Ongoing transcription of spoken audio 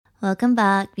Welcome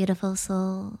back, beautiful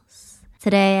souls.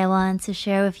 Today I want to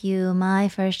share with you my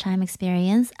first time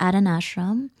experience at an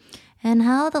ashram and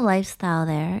how the lifestyle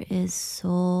there is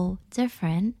so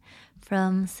different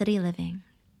from city living.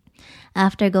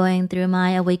 After going through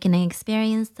my awakening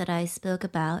experience that I spoke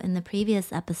about in the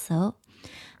previous episode,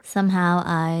 somehow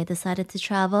I decided to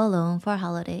travel alone for a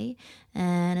holiday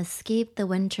and escape the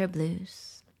winter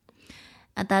blues.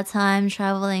 At that time,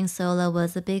 traveling solo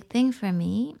was a big thing for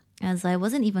me as I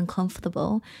wasn't even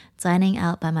comfortable dining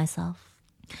out by myself.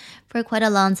 For quite a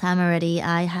long time already,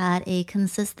 I had a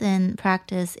consistent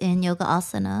practice in yoga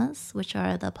asanas, which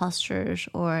are the postures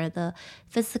or the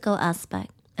physical aspect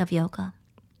of yoga.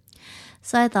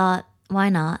 So I thought, why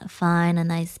not find a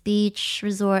nice beach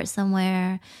resort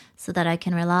somewhere so that I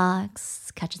can relax,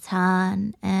 catch a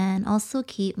tan, and also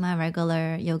keep my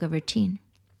regular yoga routine.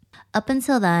 Up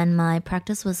until then, my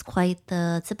practice was quite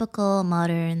the typical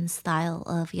modern style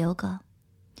of yoga.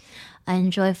 I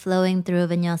enjoy flowing through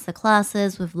vinyasa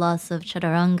classes with lots of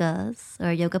chaturangas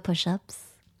or yoga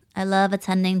push-ups. I love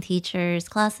attending teachers'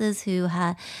 classes who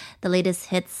had the latest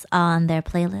hits on their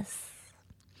playlists.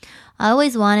 I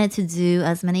always wanted to do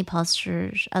as many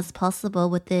postures as possible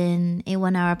within a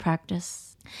 1 hour practice.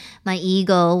 My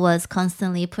ego was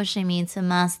constantly pushing me to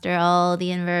master all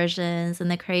the inversions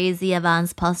and the crazy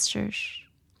advanced postures.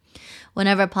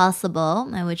 Whenever possible,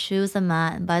 I would choose a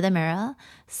mat by the mirror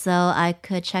so I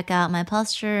could check out my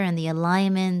posture and the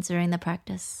alignment during the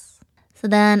practice. So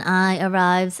then I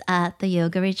arrived at the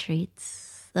yoga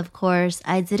retreats. Of course,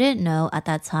 I didn't know at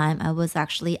that time I was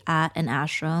actually at an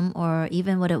ashram or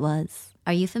even what it was.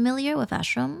 Are you familiar with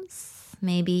ashrams?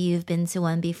 Maybe you've been to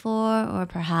one before, or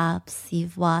perhaps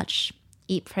you've watched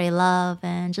Eat, Pray, Love,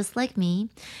 and just like me,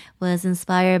 was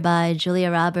inspired by Julia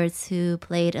Roberts, who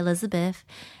played Elizabeth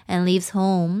and leaves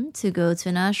home to go to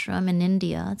an ashram in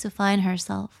India to find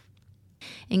herself.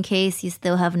 In case you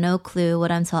still have no clue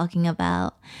what I'm talking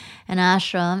about, an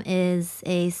ashram is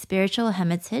a spiritual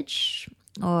hermitage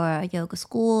or a yoga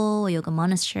school, a yoga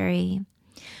monastery.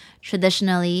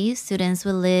 Traditionally, students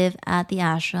would live at the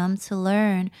ashram to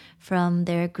learn from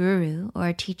their guru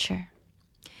or teacher.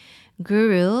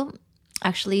 Guru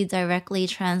actually directly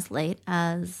translate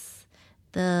as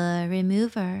the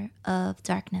remover of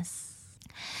darkness.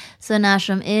 So an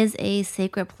ashram is a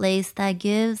sacred place that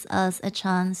gives us a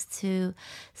chance to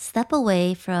step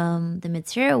away from the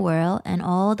material world and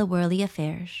all the worldly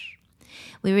affairs.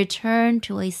 We return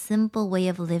to a simple way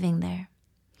of living there.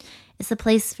 It's a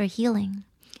place for healing.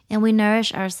 And we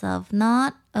nourish ourselves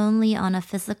not only on a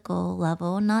physical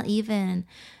level, not even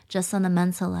just on a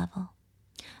mental level,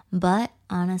 but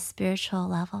on a spiritual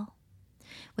level.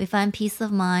 We find peace of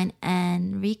mind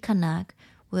and reconnect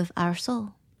with our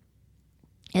soul.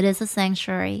 It is a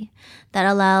sanctuary that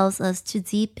allows us to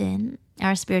deepen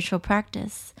our spiritual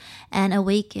practice and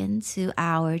awaken to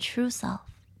our true self.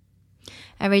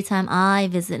 Every time I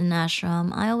visit an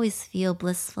ashram, I always feel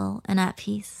blissful and at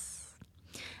peace.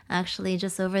 Actually,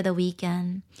 just over the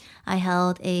weekend, I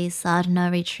held a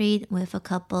sadhana retreat with a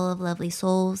couple of lovely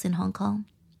souls in Hong Kong.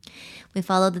 We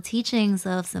followed the teachings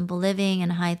of simple living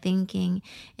and high thinking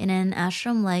in an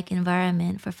ashram-like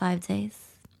environment for 5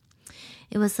 days.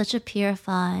 It was such a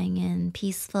purifying and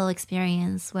peaceful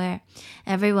experience where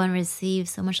everyone received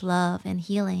so much love and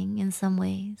healing in some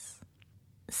ways.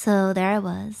 So there I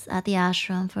was at the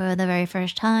ashram for the very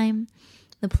first time.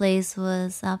 The place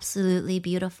was absolutely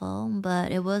beautiful,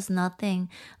 but it was nothing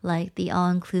like the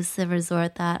all-inclusive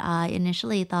resort that I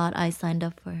initially thought I signed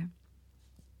up for.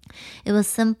 It was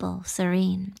simple,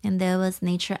 serene, and there was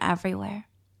nature everywhere.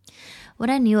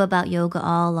 What I knew about yoga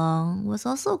all along was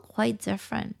also quite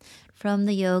different from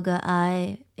the yoga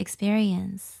I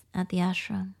experienced at the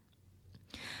ashram.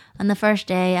 On the first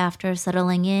day after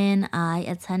settling in, I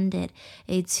attended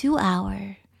a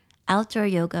 2-hour outdoor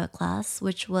yoga class,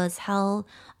 which was held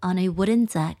on a wooden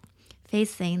deck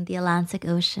facing the Atlantic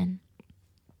Ocean.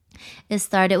 It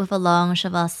started with a long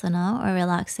shavasana or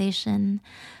relaxation,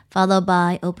 followed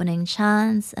by opening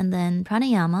chants and then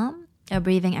pranayama, a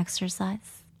breathing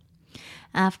exercise.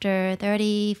 After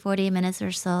 30-40 minutes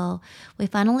or so, we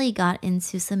finally got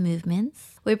into some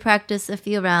movements. We practiced a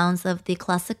few rounds of the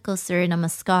classical Surya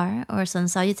Namaskar or sun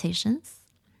salutations.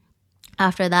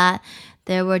 After that,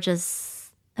 there were just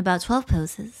about 12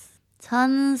 poses,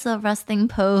 tons of resting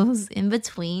pose in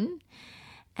between,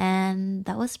 and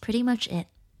that was pretty much it.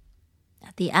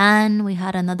 At the end, we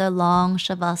had another long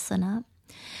shavasana.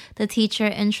 The teacher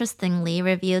interestingly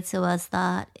revealed to us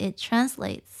that it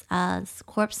translates as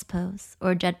corpse pose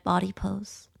or dead body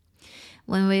pose.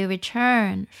 When we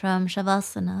return from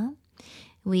shavasana,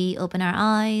 we open our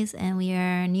eyes and we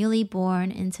are newly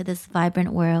born into this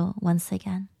vibrant world once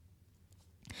again.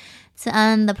 To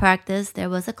end the practice, there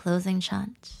was a closing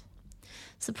chant.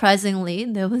 Surprisingly,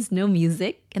 there was no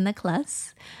music in the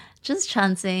class, just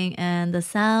chanting and the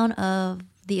sound of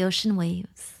the ocean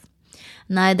waves.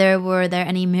 Neither were there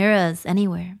any mirrors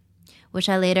anywhere, which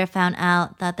I later found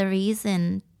out that the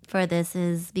reason for this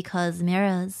is because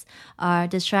mirrors are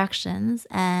distractions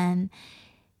and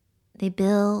they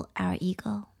build our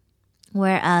ego.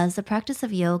 Whereas the practice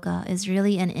of yoga is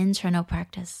really an internal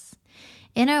practice,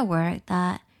 inner work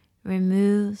that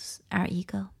removes our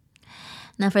ego.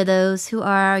 Now, for those who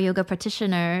are yoga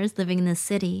practitioners living in the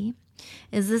city,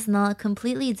 is this not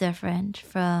completely different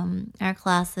from our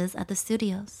classes at the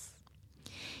studios?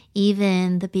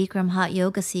 Even the Bikram hot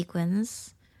yoga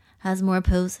sequence has more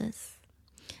poses.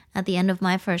 At the end of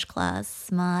my first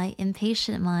class, my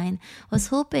impatient mind was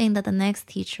hoping that the next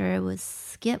teacher would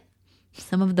skip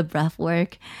some of the breath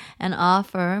work and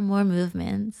offer more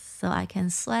movements so I can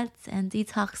sweat and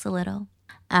detox a little.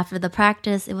 After the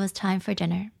practice, it was time for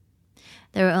dinner.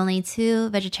 There were only 2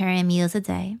 vegetarian meals a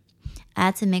day. I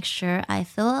had to make sure I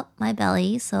fill up my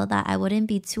belly so that I wouldn't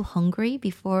be too hungry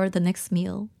before the next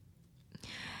meal.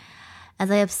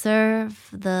 As I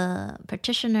observed the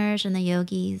practitioners and the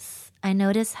yogis, I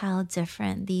noticed how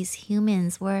different these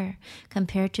humans were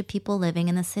compared to people living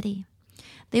in the city.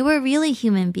 They were really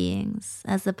human beings,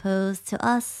 as opposed to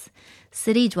us,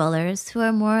 city dwellers, who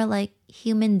are more like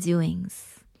human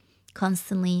doings,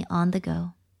 constantly on the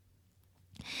go.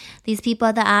 These people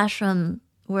at the ashram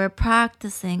were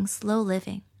practicing slow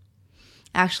living.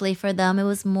 Actually, for them, it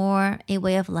was more a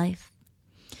way of life.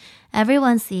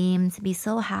 Everyone seemed to be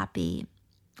so happy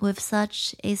with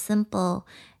such a simple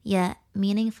yet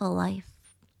meaningful life,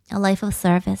 a life of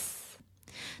service.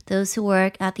 Those who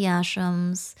work at the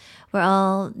ashrams were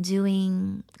all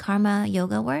doing karma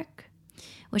yoga work,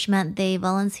 which meant they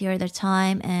volunteer their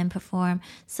time and perform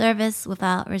service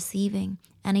without receiving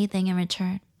anything in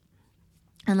return.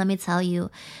 And let me tell you,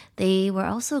 they were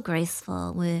also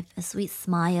graceful with a sweet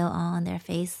smile on their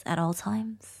face at all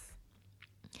times.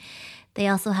 They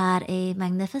also had a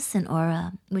magnificent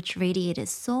aura, which radiated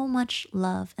so much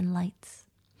love and light.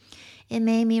 It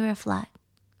made me reflect.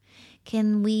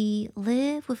 Can we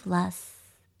live with less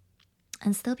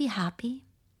and still be happy?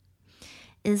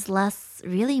 Is less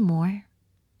really more?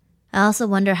 I also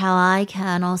wonder how I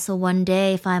can also one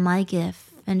day find my gift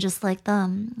and just like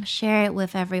them, share it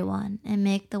with everyone and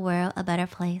make the world a better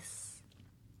place.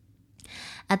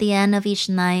 At the end of each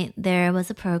night, there was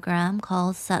a program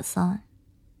called satsang.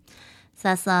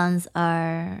 Satsangs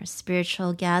are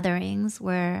spiritual gatherings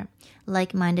where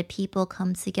like-minded people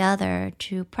come together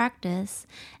to practice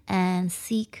and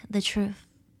seek the truth.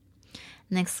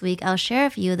 Next week, I'll share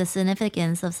with you the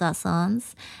significance of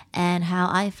satsangs and how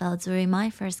I felt during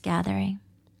my first gathering.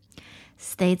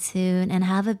 Stay tuned and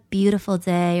have a beautiful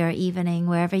day or evening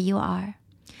wherever you are.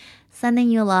 Sending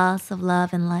you lots of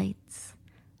love and light.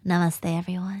 Namaste,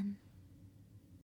 everyone.